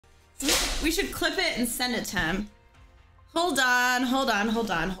We should clip it and send it to him. Hold on, hold on,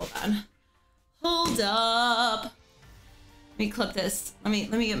 hold on, hold on. Hold up. Let me clip this. Let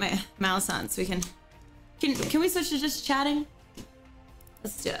me get my mouse on so we can we switch to just chatting?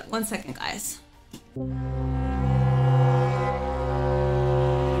 Let's do it. 1 second, guys.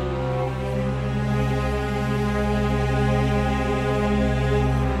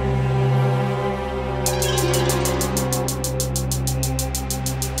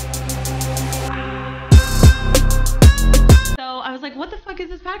 I was like, what the fuck is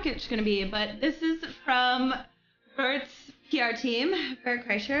this package gonna be? But this is from Bert's PR team, Bert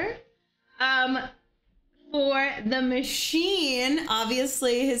Kreischer, for The Machine,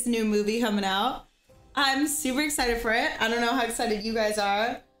 obviously his new movie coming out. I'm super excited for it. I don't know how excited you guys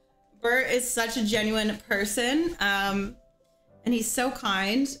are. Bert is such a genuine person, and he's so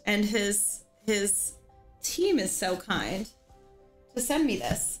kind, and his team is so kind to send me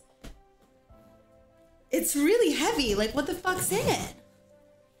this. It's really heavy. Like, what the fuck's in it?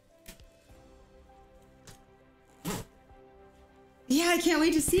 Yeah, I can't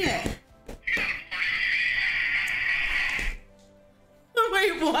wait to see it.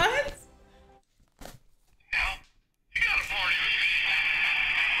 Wait, what?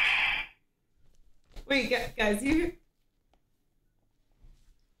 Wait, guys, you...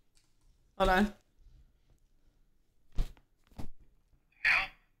 Hold on.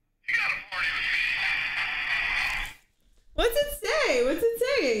 What's it say? What's it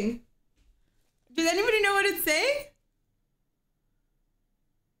saying? Does anybody know what it's saying?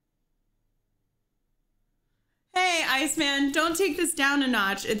 Hey, Iceman, don't take this down a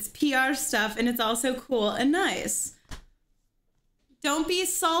notch. It's PR stuff and it's also cool and nice. Don't be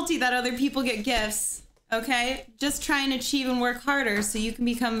salty that other people get gifts, okay? Just try and achieve and work harder so you can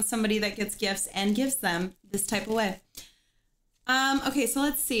become somebody that gets gifts and gives them this type of way. Okay, so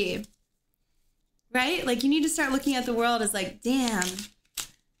let's see. Right? Like, you need to start looking at the world as like, damn,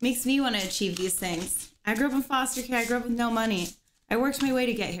 makes me want to achieve these things. I grew up in foster care. I grew up with no money. I worked my way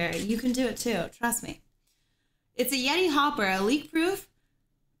to get here. You can do it too. Trust me. It's a Yeti hopper, a leak-proof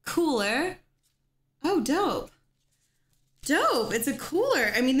cooler. Oh, dope. Dope. It's a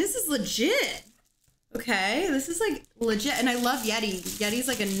cooler. I mean, this is legit. Okay, this is like legit. And I love Yeti. Yeti's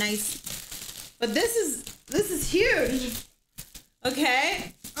like a nice, but this is huge.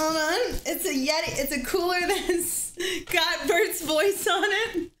 Okay. Hold on. It's a Yeti. It's a cooler that's got Bert's voice on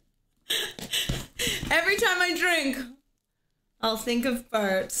it. Every time I drink, I'll think of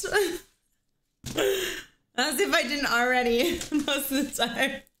Bert. As if I didn't already most of the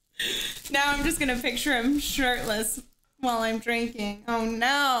time. Now I'm just gonna picture him shirtless while I'm drinking. Oh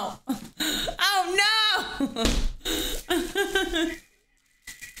no. Oh no.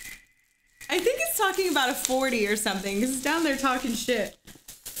 I think it's talking about a 40 or something because it's down there talking shit.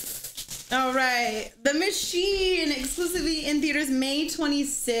 All right, The Machine, exclusively in theaters May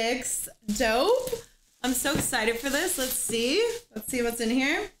 26th. Dope. I'm so excited for this. Let's see what's in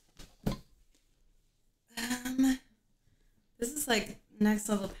here. This is like next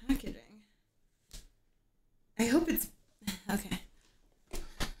level packaging. I hope it's okay.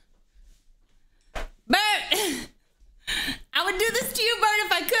 Bert, I would do this to you, Bert,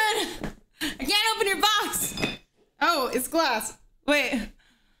 if I could. I can't open your box. Oh, it's glass. Wait.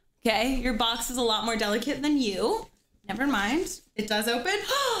 Okay, your box is a lot more delicate than you. Never mind. It does open.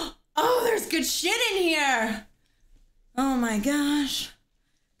 Oh, there's good shit in here. Oh my gosh.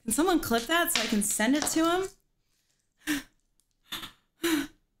 Can someone clip that so I can send it to him?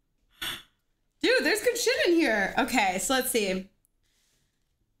 Dude, there's good shit in here. Okay, so let's see.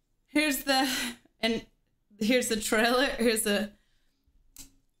 Here's the trailer. Here's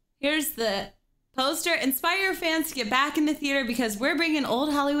the poster. Inspire your fans to get back in the theater because we're bringing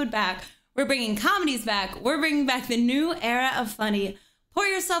old Hollywood back. We're bringing comedies back. We're bringing back the new era of funny. Pour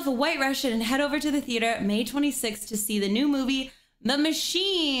yourself a White Russian and head over to the theater May 26th to see the new movie, The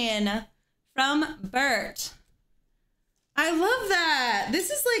Machine, from Bert. I love that. This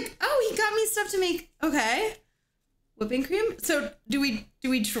is like, oh, he got me stuff to make. Okay. Whipping cream. So do we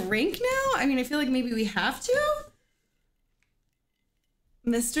drink now? I mean, I feel like maybe we have to.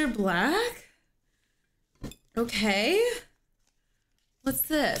 Mr. Black. Okay. What's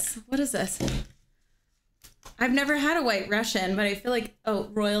this? What is this? I've never had a White Russian, but I feel like, oh,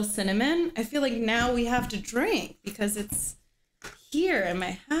 Royal Cinnamon. I feel like now we have to drink because it's here in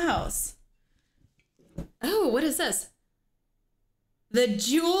my house. Oh, what is this? The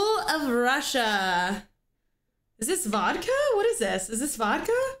Jewel of Russia. Is this vodka? What is this? Is this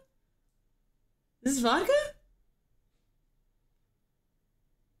vodka? Is this vodka?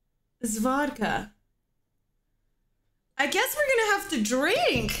 This is vodka. I guess we're gonna have to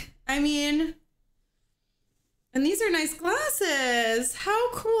drink. I mean, and these are nice glasses.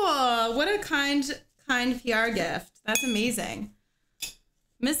 How cool. What a kind PR gift. That's amazing.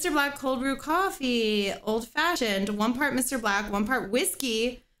 Mr. Black cold brew coffee, old fashioned, 1 part Mr. Black, 1 part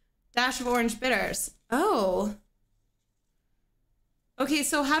whiskey, dash of orange bitters. Oh. Okay,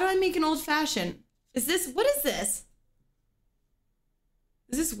 so how do I make an old fashioned? Is this, what is this?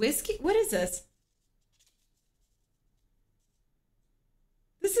 Is this whiskey? What is this?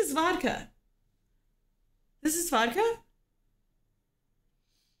 This is vodka. This is vodka?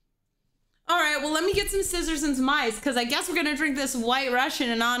 All right, well, let me get some scissors and some ice, because I guess we're going to drink this White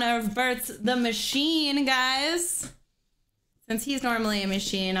Russian in honor of Bert's the Machine, guys. Since he's normally a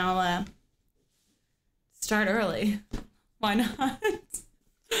machine, I'll start early. Why not?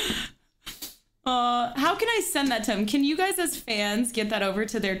 How can I send that to him? Can you guys as fans get that over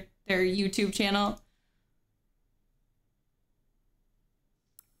to their YouTube channel?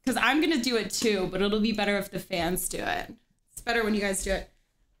 Because I'm going to do it too, but it'll be better if the fans do it. It's better when you guys do it.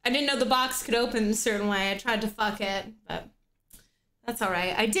 I didn't know the box could open a certain way. I tried to fuck it, but that's all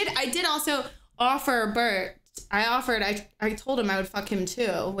right. I did also offer Bert. I told him I would fuck him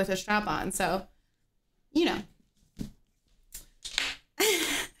too with a strap on. So, you know.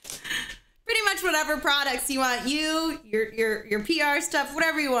 Pretty much whatever products you want. Your PR stuff,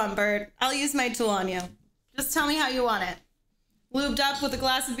 whatever you want, Bert. I'll use my tool on you. Just tell me how you want it. Lubed up with a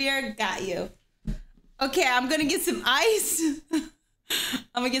glass of beer, got you. Okay, I'm gonna get some ice. I'm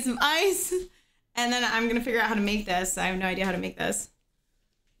gonna get some ice, and then I'm gonna figure out how to make this. I have no idea how to make this.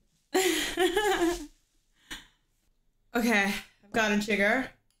 Okay, I've got a jigger.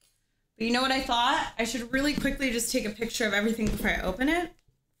 But you know what I thought? I should really quickly just take a picture of everything before I open it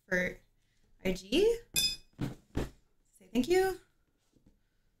for IG. Say thank you.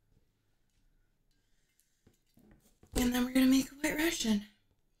 And then we're gonna make a White Russian.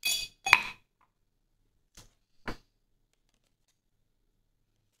 I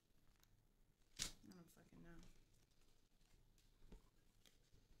don't fucking know.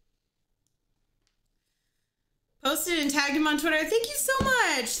 Posted and tagged him on Twitter. Thank you so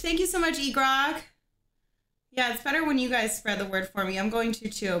much. Thank you so much, Egrog. Yeah, it's better when you guys spread the word for me. I'm going to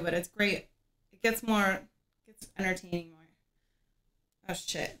too, but it's great. It gets entertaining more. Oh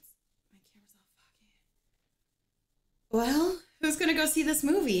shit. Well, who's gonna go see this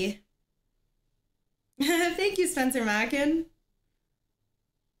movie? Thank you, Spencer Mackin.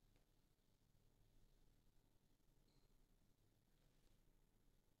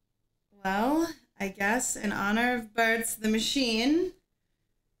 Well, I guess in honor of Bert's the Machine,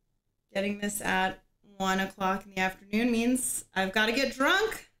 getting this at 1 o'clock in the afternoon means I've got to get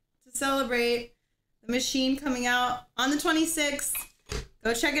drunk to celebrate the Machine coming out on the 26th.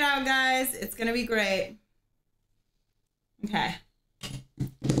 Go check it out, guys. It's gonna be great. Okay.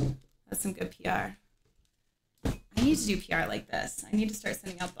 That's some good PR. I need to do PR like this. I need to start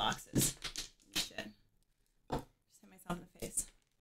sending out boxes.